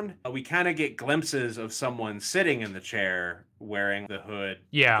thrown around, we kind of get glimpses of someone sitting in the chair wearing the hood,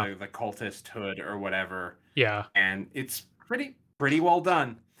 the cultist hood or whatever. Yeah. And it's pretty well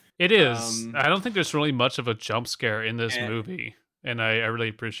done. It is. I don't think there's really much of a jump scare in this movie, and I really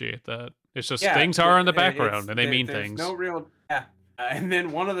appreciate that. It's just things are in the background, and they mean things. No real, and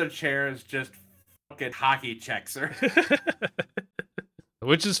then one of the chairs just fucking hockey checks her.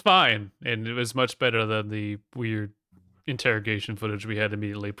 Which is fine, and it was much better than the weird interrogation footage we had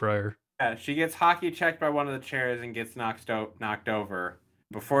immediately prior. Yeah, she gets hockey checked by one of the chairs and gets knocked over.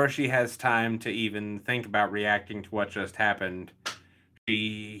 Before she has time to even think about reacting to what just happened,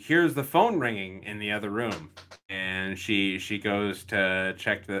 she hears the phone ringing in the other room, and she goes to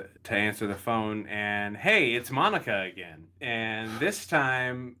to answer the phone, and hey, it's Monica again. And this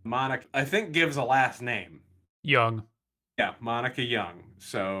time, Monica, I think, gives a last name. Young. Yeah, Monica Young.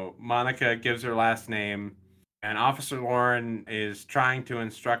 So Monica gives her last name, and Officer Lauren is trying to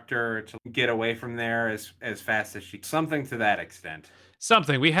instruct her to get away from there as fast as she can. Something to that extent.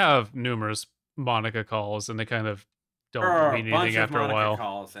 We have numerous Monica calls, and they kind of don't mean anything after a while.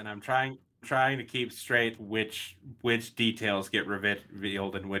 Calls, and I'm trying to keep straight which details get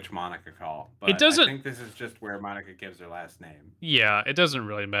revealed in which Monica call. But I think this is just where Monica gives her last name. Yeah, it doesn't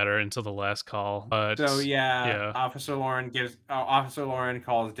really matter until the last call. But Officer Lauren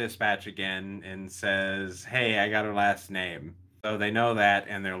calls dispatch again and says, "Hey, I got her last name." So they know that,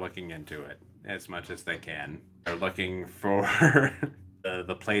 and they're looking into it. as much as they can. They're looking for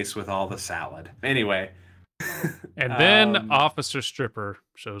the place with all the salad. Anyway. And then Officer Stripper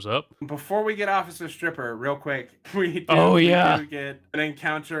shows up. Before we get Officer Stripper, real quick, we do get an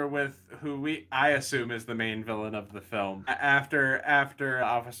encounter with who I assume is the main villain of the film. After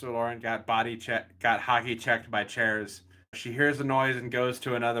Officer Lauren got hockey checked by chairs, she hears a noise and goes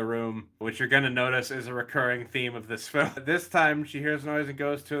to another room, which you're going to notice is a recurring theme of this film. This time, she hears a noise and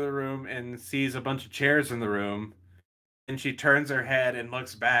goes to the room and sees a bunch of chairs in the room. And she turns her head and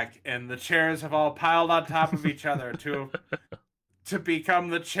looks back, and the chairs have all piled on top of each other to become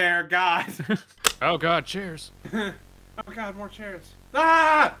the chair god. Oh god, chairs. Oh god, more chairs.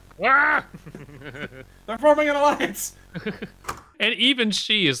 Ah! Ah! They're forming an alliance. And even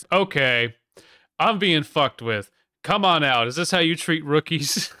she is, okay, I'm being fucked with. Come on out. Is this how you treat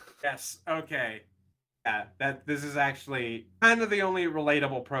rookies? Yes, okay. Yeah, this is actually kind of the only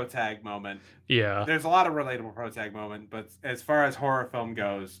relatable pro-tag moment. Yeah. There's a lot of relatable pro-tag moment, but as far as horror films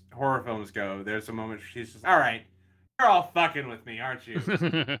go, there's a moment where she's just, all right, you're all fucking with me, aren't you?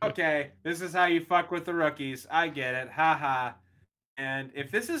 Okay, this is how you fuck with the rookies. I get it. Haha. And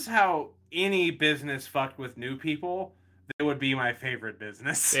if this is how any business fucked with new people, it would be my favorite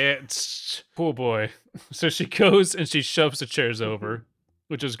business. It's, oh boy. So she goes and she shoves the chairs over,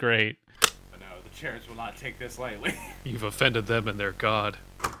 which is great. Chairs will not take this lightly. You've offended them and their god.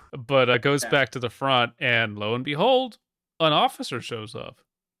 But goes back to the front, and lo and behold, an officer shows up.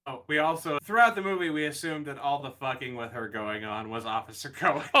 Oh, we also, throughout the movie, we assumed that all the fucking with her going on was Officer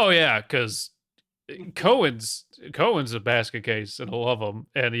Cohen. Oh yeah, because Cohen's a basket case, and I love him.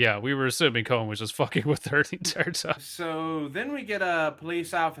 And yeah, we were assuming Cohen was just fucking with her the entire time. So then we get a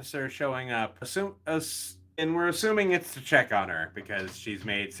police officer showing up. And we're assuming it's to check on her because she's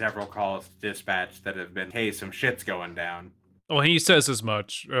made several calls to dispatch that have been, hey, some shit's going down. Well, he says as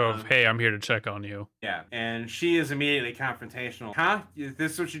much of, hey, I'm here to check on you. Yeah, and she is immediately confrontational. Huh? Is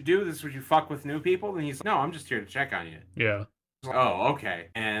this what you do? This is what you fuck with new people? And he's like, no, I'm just here to check on you. Yeah. Oh, okay.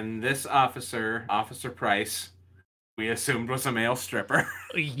 And this officer, Officer Price, we assumed was a male stripper.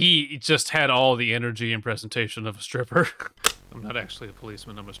 He just had all the energy and presentation of a stripper. I'm not actually a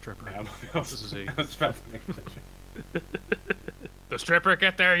policeman, I'm a stripper. Yeah, this is a... I was about to make The stripper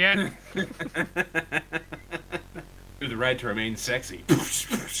get there yet? Do the right to remain sexy.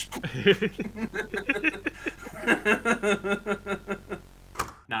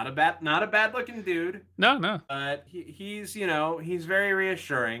 Not a bad looking dude. No. But he's very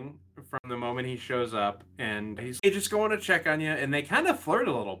reassuring from the moment he shows up, and he's just going to check on you, and they kind of flirt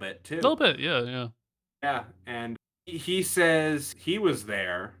a little bit too. A little bit, yeah. Yeah, and he says he was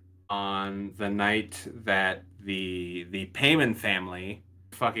there on the night that the Payman family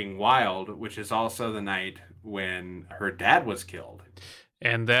fucking wild, which is also the night when her dad was killed.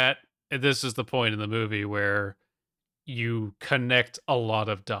 And this is the point in the movie where you connect a lot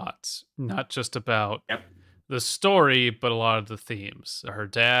of dots, not just about the story, but a lot of the themes. Her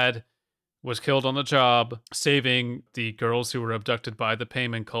dad was killed on the job, saving the girls who were abducted by the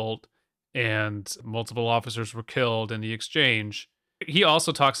Payman cult, and multiple officers were killed in the exchange. He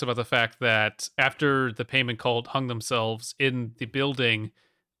also talks about the fact that after the Payman cult hung themselves in the building,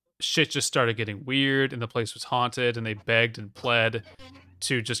 shit just started getting weird and the place was haunted, and they begged and pled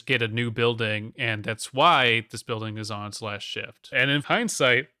to just get a new building, and that's why this building is on its last shift. And in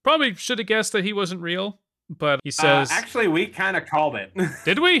hindsight, probably should have guessed that he wasn't real, but he says... actually, we kind of called it.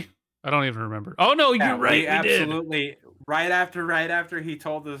 Did we? I don't even remember. Oh, no, you're right, we absolutely did. Right after he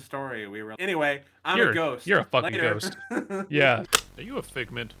told the story, we were... Anyway, you're a ghost. You're a fucking ghost. Yeah. Are you a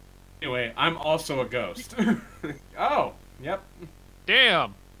figment? Anyway, I'm also a ghost. Oh, yep.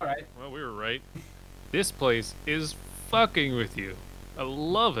 Damn. All right. Well, we were right. This place is fucking with you. I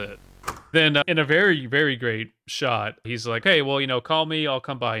love it. Then in a very, very great shot, he's like, hey, well, call me. I'll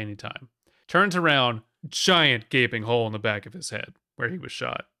come by anytime. Turns around, giant gaping hole in the back of his head where he was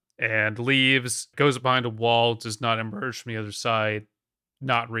shot. And leaves, goes behind a wall, does not emerge from the other side.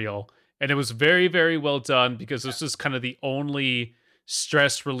 Not real. And it was very, very well done because this is kind of the only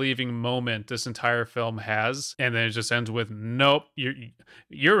stress relieving moment this entire film has. And then it just ends with, nope,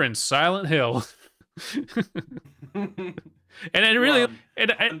 you're in Silent Hill. And it really,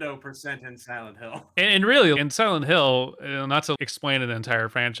 100% in Silent Hill. And really, in Silent Hill, not to explain an entire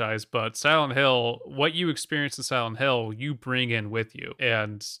franchise, but Silent Hill, what you experience in Silent Hill, you bring in with you.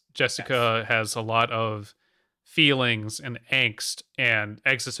 And Jessica has a lot of feelings and angst and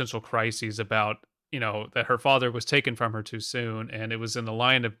existential crises about, that her father was taken from her too soon, and it was in the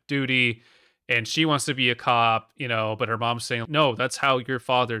line of duty, and she wants to be a cop, but her mom's saying, no, that's how your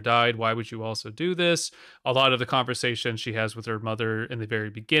father died. Why would you also do this? A lot of the conversation she has with her mother in the very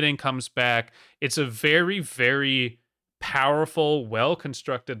beginning comes back. It's a very, very powerful,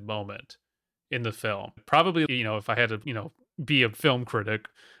 well-constructed moment in the film. Probably, if I had to, be a film critic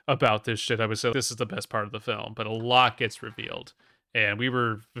about this shit, I would say this is the best part of the film, but a lot gets revealed. And we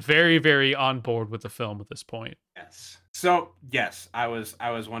were very, very on board with the film at this point. Yes. So, yes, I was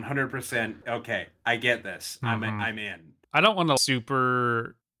 100% okay. I get this. I'm in. I don't want to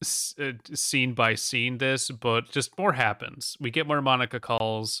super scene by scene this, but just more happens. We get more Monica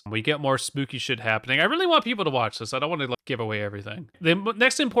calls. We get more spooky shit happening. I really want people to watch this. I don't want to give away everything. The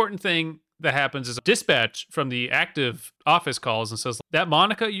next important thing that happens is a dispatch from the active office calls and says, that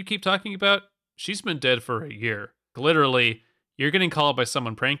Monica you keep talking about, she's been dead for a year. Literally, you're getting called by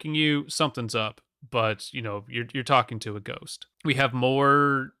someone pranking you, something's up, but you're talking to a ghost. We have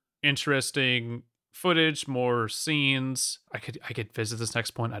more interesting footage, more scenes. I could visit this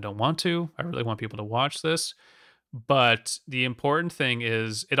next point. I don't want to. I really want people to watch this. But the important thing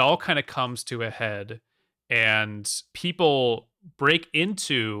is it all kind of comes to a head and people break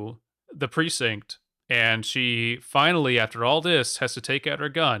into the precinct, and she finally, after all this, has to take out her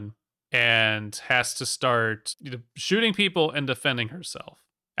gun and has to start shooting people and defending herself.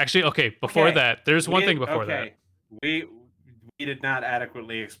 Actually, okay, before that, there's one thing before that. We did not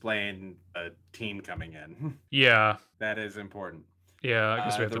adequately explain a teen coming in. Yeah. That is important. Yeah, I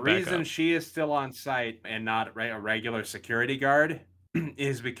guess we have to back up. The reason she is still on site and not a regular security guard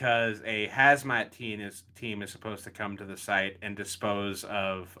is because a hazmat team is supposed to come to the site and dispose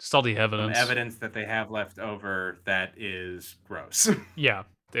of all the evidence that they have left over that is gross. Yeah.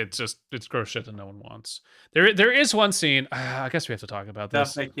 It's gross shit that no one wants. There is one scene. I guess we have to talk about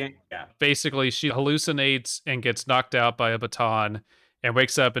this. Basically, she hallucinates and gets knocked out by a baton and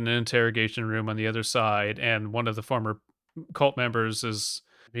wakes up in an interrogation room on the other side. And one of the former cult members is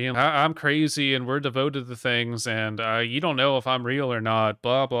being, I'm crazy and we're devoted to things. And you don't know if I'm real or not,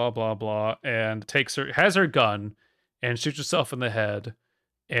 blah, blah, blah, blah. And has her gun and shoots herself in the head.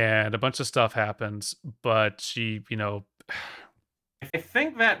 And a bunch of stuff happens. But she, I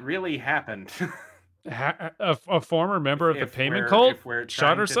think that really happened. A former member of the payment cult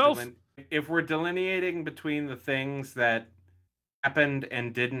shot herself? If we're delineating between the things that happened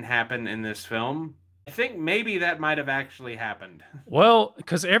and didn't happen in this film, I think maybe that might have actually happened. Well,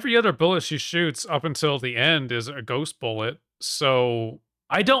 because every other bullet she shoots up until the end is a ghost bullet. So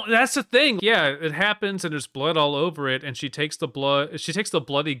that's the thing. Yeah, it happens and there's blood all over it. And she takes the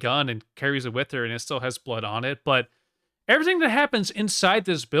bloody gun and carries it with her and it still has blood on it. But everything that happens inside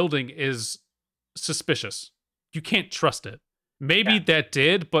this building is suspicious. You can't trust it. Maybe that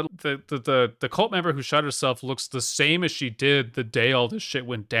did, but the cult member who shot herself looks the same as she did the day all this shit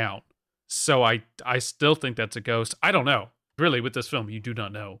went down. So I still think that's a ghost. I don't know. Really, with this film, you do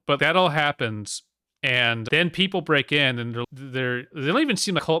not know. But that all happens, and then people break in, and they don't even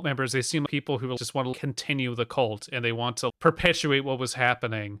seem like cult members. They seem like people who just want to continue the cult, and they want to perpetuate what was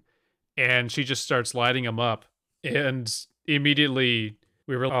happening. And she just starts lighting them up. And immediately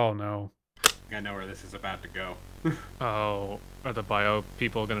we were, oh no. I know where this is about to go. Oh, are the bio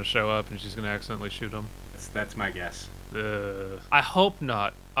people going to show up and she's going to accidentally shoot them? That's my guess. I hope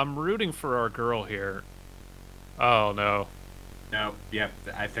not. I'm rooting for our girl here. Oh no. No, yep,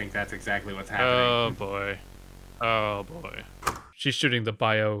 I think that's exactly what's happening. Oh boy. She's shooting the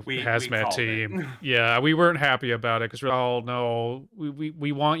bio hazmat team. Yeah, we weren't happy about it because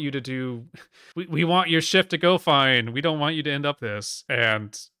we want you to do, we want your shift to go fine. We don't want you to end up this.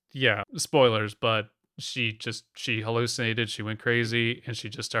 And yeah, spoilers, but she hallucinated, she went crazy, and she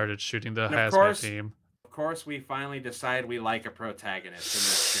just started shooting the hazmat team. Of course, we finally decide we like a protagonist and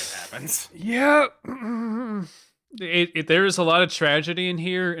this shit happens. Yeah. There is a lot of tragedy in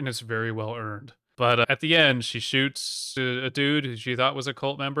here, and it's very well earned. But at the end, she shoots a dude who she thought was a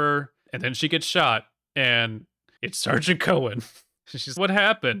cult member, and then she gets shot, and it's Sergeant Cohen. She's, what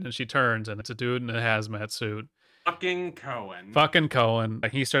happened? And she turns, and it's a dude in a hazmat suit. Fucking Cohen.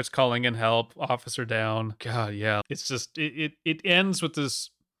 He starts calling in help, officer down. God, yeah. It's just, it ends with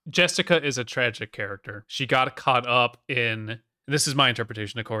this. Jessica is a tragic character. She got caught up in, this is my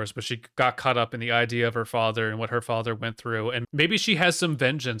interpretation, of course, but she got caught up in the idea of her father and what her father went through. And maybe she has some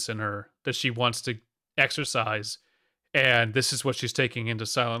vengeance in her that she wants to exercise. And this is what she's taking into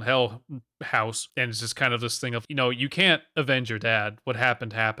Silent Hell House. And it's just kind of this thing of, you can't avenge your dad. What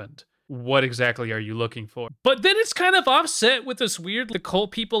happened, happened. What exactly are you looking for? But then it's kind of offset with this weird, the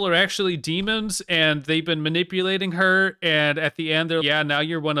cult people are actually demons and they've been manipulating her. And at the end, they're, yeah, now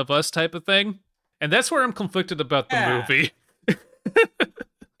you're one of us type of thing. And that's where I'm conflicted about the movie.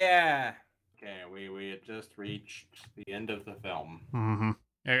 Yeah. Okay. we had just reached the end of the film. Mm-hmm.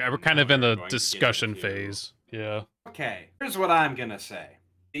 Yeah, we're And kind now of in we're the going to get discussion into- phase. Yeah. Okay, here's what I'm gonna say.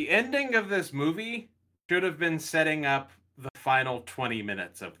 The ending of this movie should have been setting up the final 20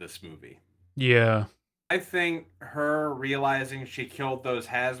 minutes of this movie. Yeah. I think her realizing she killed those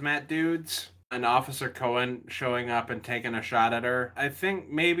hazmat dudes and Officer Cohen showing up and taking a shot at her. I think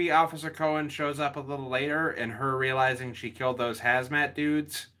maybe Officer Cohen shows up a little later and her realizing she killed those hazmat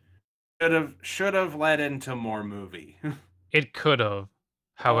dudes should have led into more movie. It could have.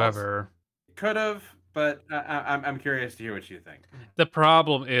 However, Could have, but I'm curious to hear what you think. the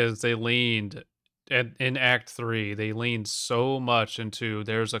problem is they leaned in Act 3, they leaned so much into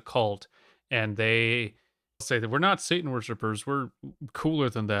there's a cult, and they say that we're not Satan worshippers, we're cooler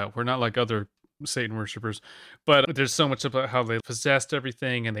than that. We're not like other Satan worshippers. But there's so much about how they possessed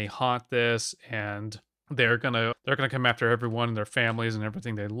everything and they haunt this, and they're gonna come after everyone and their families and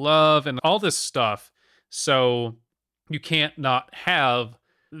everything they love and all this stuff. So you can't not have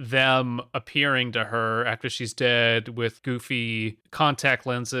them appearing to her after she's dead with goofy contact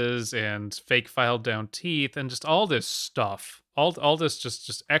lenses and fake filed down teeth and just all this stuff. All this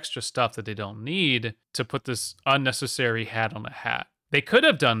just extra stuff that they don't need to put this unnecessary hat on a hat. They could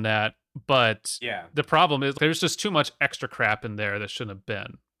have done that, but Yeah. the problem is there's just too much extra crap in there that shouldn't have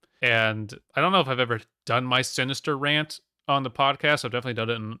been. And I don't know if I've ever done my Sinister rant on the podcast. I've definitely done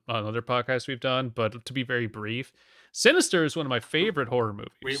it on other podcasts we've done, but to be very brief, Sinister is one of my favorite horror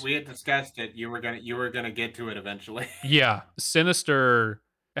movies. We had discussed it. You were gonna get to it eventually. Yeah, Sinister.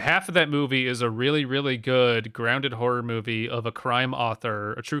 Half of that movie is a really, really good grounded horror movie of a crime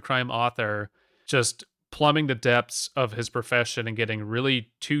author, a true crime author, just plumbing the depths of his profession and getting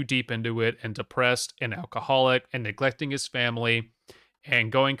really too deep into it and depressed and alcoholic and neglecting his family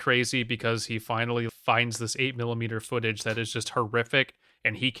and going crazy because he finally finds this 8mm footage that is just horrific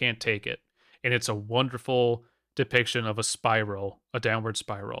and he can't take it. And it's a wonderful depiction of a spiral, a downward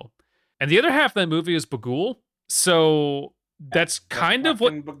spiral. And the other half of that movie is Bagul. So that's kind of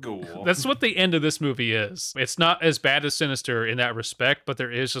what Bagul. that's what the end of this movie is. It's not as bad as Sinister in that respect, but there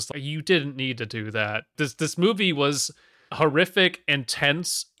is just like, you didn't need to do that. This movie was horrific and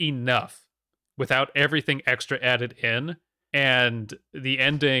tense enough without everything extra added in. And the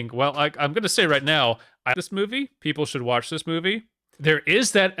ending, well, I'm going to say right now, this movie, people should watch this movie. There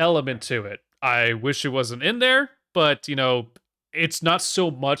is that element to it. I wish it wasn't in there, but, you know, it's not so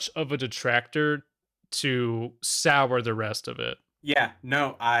much of a detractor to sour the rest of it. Yeah,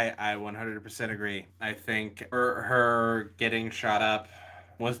 no, I 100% agree. I think her getting shot up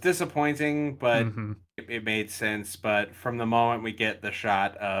was disappointing, but it made sense. But from the moment we get the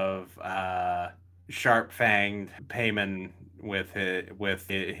shot of sharp-fanged Payman with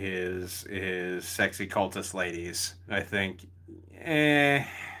his sexy cultist ladies, I think, I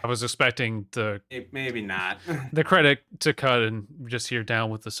was expecting maybe not the credit to cut and just hear Down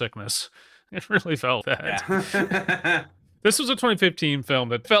with the Sickness. It really felt that. Yeah. This was a 2015 film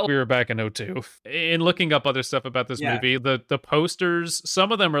that felt we were back in 2002. In looking up other stuff about this movie, the posters,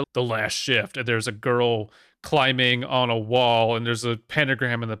 some of them are The Last Shift, and there's a girl climbing on a wall, and there's a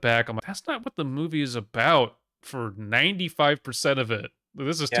pentagram in the back. I'm like, that's not what the movie is about for 95% of it.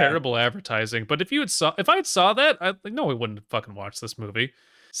 This is terrible advertising. But if I had saw that, I wouldn't fucking watch this movie.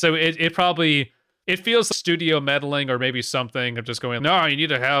 So it probably feels like studio meddling or maybe something of just going, no, you need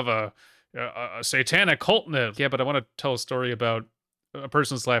to have a satanic cult in it. Yeah, but I want to tell a story about a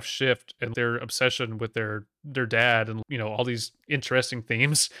person's last shift and their obsession with their dad and, you know, all these interesting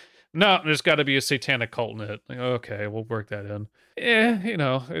themes. No, there's got to be a satanic cult in it. Like, okay, we'll work that in. You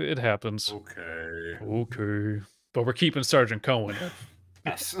know, it happens. Okay. But we're keeping Sergeant Cohen.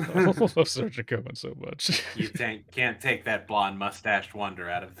 Yes. I love Sergeant Cohen so much. You can't take that blonde mustached wonder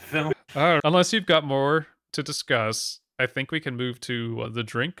out of the film. Unless you've got more to discuss, I think we can move to the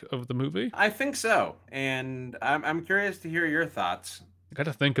drink of the movie. I think so, and I'm curious to hear your thoughts. I got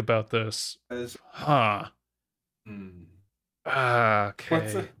to think about this. Okay.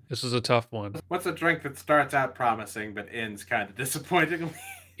 This is a tough one. What's a drink that starts out promising but ends kind of disappointingly?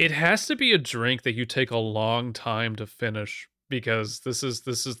 It has to be a drink that you take a long time to finish, because this is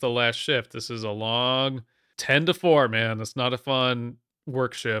the last shift. This is a long 10 to 4, man. That's not a fun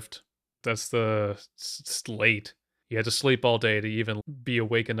work shift. It's late. You had to sleep all day to even be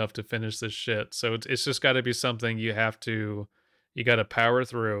awake enough to finish this shit. So it's just got to be something you got to power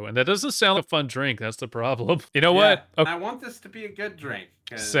through. And that doesn't sound like a fun drink. That's the problem. You know what? Okay. I want this to be a good drink.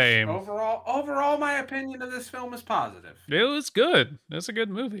 Same. Overall, my opinion of this film is positive. It was good. It's a good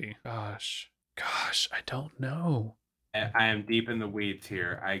movie. Gosh, I don't know. I am deep in the weeds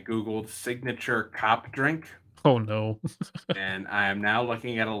here. I Googled signature cop drink. Oh no. And I am now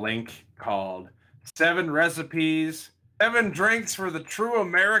looking at a link called 7 Recipes, 7 Drinks for the True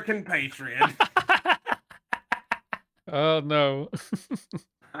American Patriot. Oh no.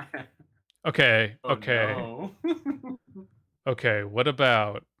 Okay. Oh, Okay. no. Okay. What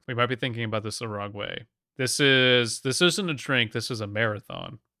about, we might be thinking about this the wrong way. This isn't a drink, this is a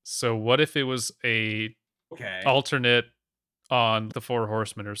marathon. So what if it was a Okay. alternate on the Four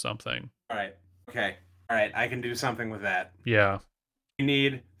Horsemen or something? All right. Okay. All right. I can do something with that. Yeah. You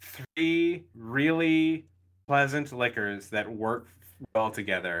need 3 really pleasant liquors that work well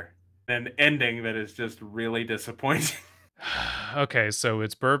together. And an ending that is just really disappointing. Okay, so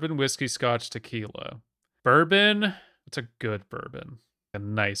it's bourbon, whiskey, scotch, tequila. Bourbon, it's a good bourbon. A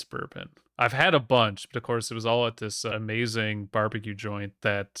nice bourbon. I've had a bunch, but of course it was all at this amazing barbecue joint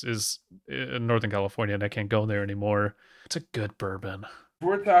that is in Northern California, and I can't go there anymore. It's a good bourbon. If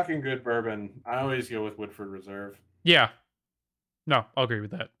we're talking good bourbon, I always go with Woodford Reserve. Yeah. No, I'll agree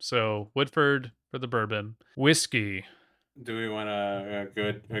with that. So Woodford for the bourbon. Whiskey. Do we want a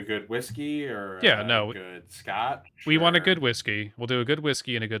good whiskey or Yeah, a no. good scotch? We want a or- good whiskey. We'll do a good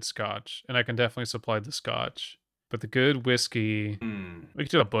whiskey and a good scotch. And I can definitely supply the scotch. But the good whiskey, we could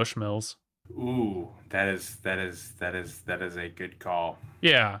do a Bushmills. Ooh, that is a good call.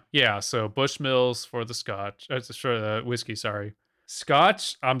 Yeah. So Bushmills for the scotch. For the whiskey, sorry.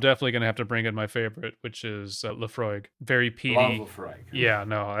 Scotch, I'm definitely going to have to bring in my favorite, which is Lefroy. Very peaty. Love Lefroy. Yeah,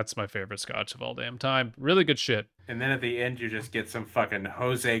 no, that's my favorite scotch of all damn time. Really good shit. And then at the end, you just get some fucking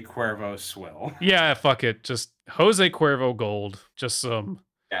Jose Cuervo swill. Yeah, fuck it. Just Jose Cuervo Gold. Just some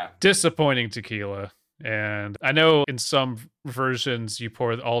disappointing tequila. And I know in some versions you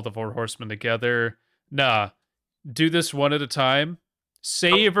pour all the Four Horsemen together. Nah, do this one at a time.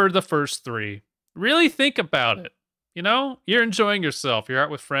 Savor the first 3. Really think about it. You know, you're enjoying yourself. You're out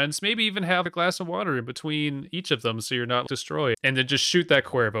with friends. Maybe even have a glass of water in between each of them so you're not destroyed. And then just shoot that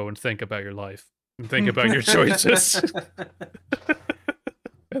Cuervo and think about your life. And think about your choices.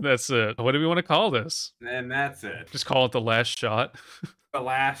 And that's it. What do we want to call this? And that's it. Just call it the last shot. The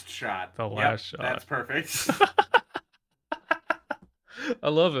last shot. The last shot. That's perfect. I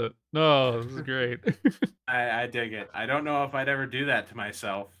love it. No, this is great. I dig it. I don't know if I'd ever do that to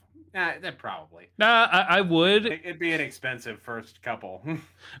myself. That probably. Nah, I would. It'd be an expensive first couple.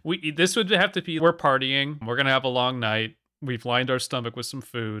 This would have to be, we're partying. We're going to have a long night. We've lined our stomach with some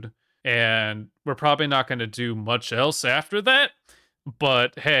food. And we're probably not going to do much else after that.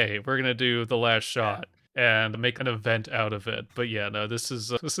 But hey, we're going to do the last shot and make an event out of it. But yeah, no, this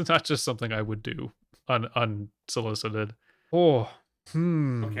is not just something I would do unsolicited. Oh,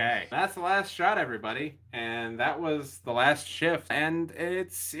 Okay, that's the last shot, everybody, and that was the last shift. And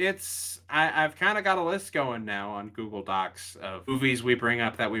I've kind of got a list going now on Google Docs of movies we bring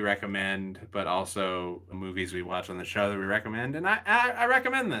up that we recommend, but also movies we watch on the show that we recommend. And I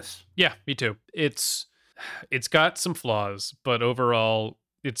recommend this. Yeah, me too. It's got some flaws, but overall,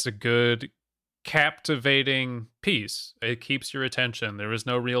 it's a good, captivating piece. It keeps your attention. There is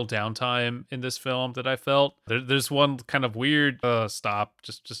no real downtime in this film that I felt. There's one kind of weird stop,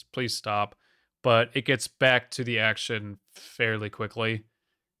 just please stop, but it gets back to the action fairly quickly.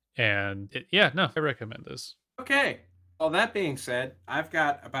 And I recommend this. Okay. Well, that being said, I've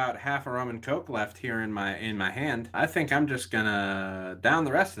got about half a rum and coke left here in my hand. I think I'm just gonna down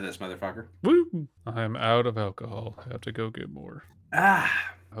the rest of this motherfucker. Woo! I'm out of alcohol. I have to go get more. Oh,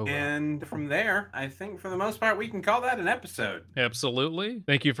 well. And from there, I think for the most part, we can call that an episode. Absolutely.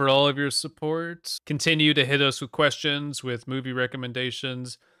 Thank you for all of your support. Continue to hit us with questions, with movie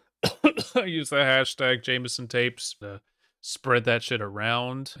recommendations. Use the hashtag Jameson Tapes to spread that shit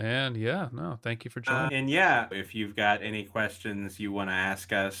around. And thank you for joining. And if you've got any questions you want to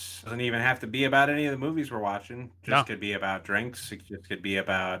ask us, doesn't even have to be about any of the movies we're watching. Could be about drinks. It just could be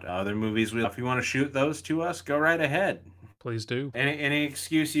about other movies. If you want to shoot those to us, go right ahead. Please do. Any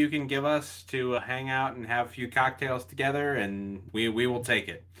excuse you can give us to hang out and have a few cocktails together, and we will take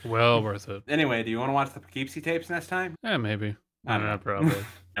it. Well worth it. Anyway, do you want to watch the Poughkeepsie tapes next time? Yeah, maybe. I don't know, probably.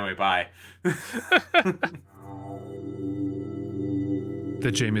 Anyway, bye.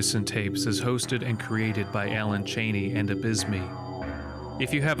 The Jameson Tapes is hosted and created by Alan Cheney and Abysmii.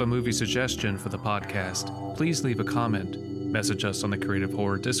 If you have a movie suggestion for the podcast, please leave a comment, message us on the Creative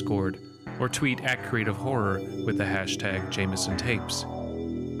Horror Discord, or tweet at Creative Horror with the hashtag Jameson Tapes.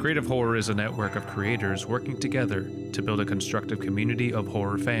 Creative Horror is a network of creators working together to build a constructive community of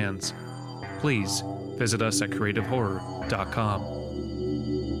horror fans. Please visit us at creativehorror.com.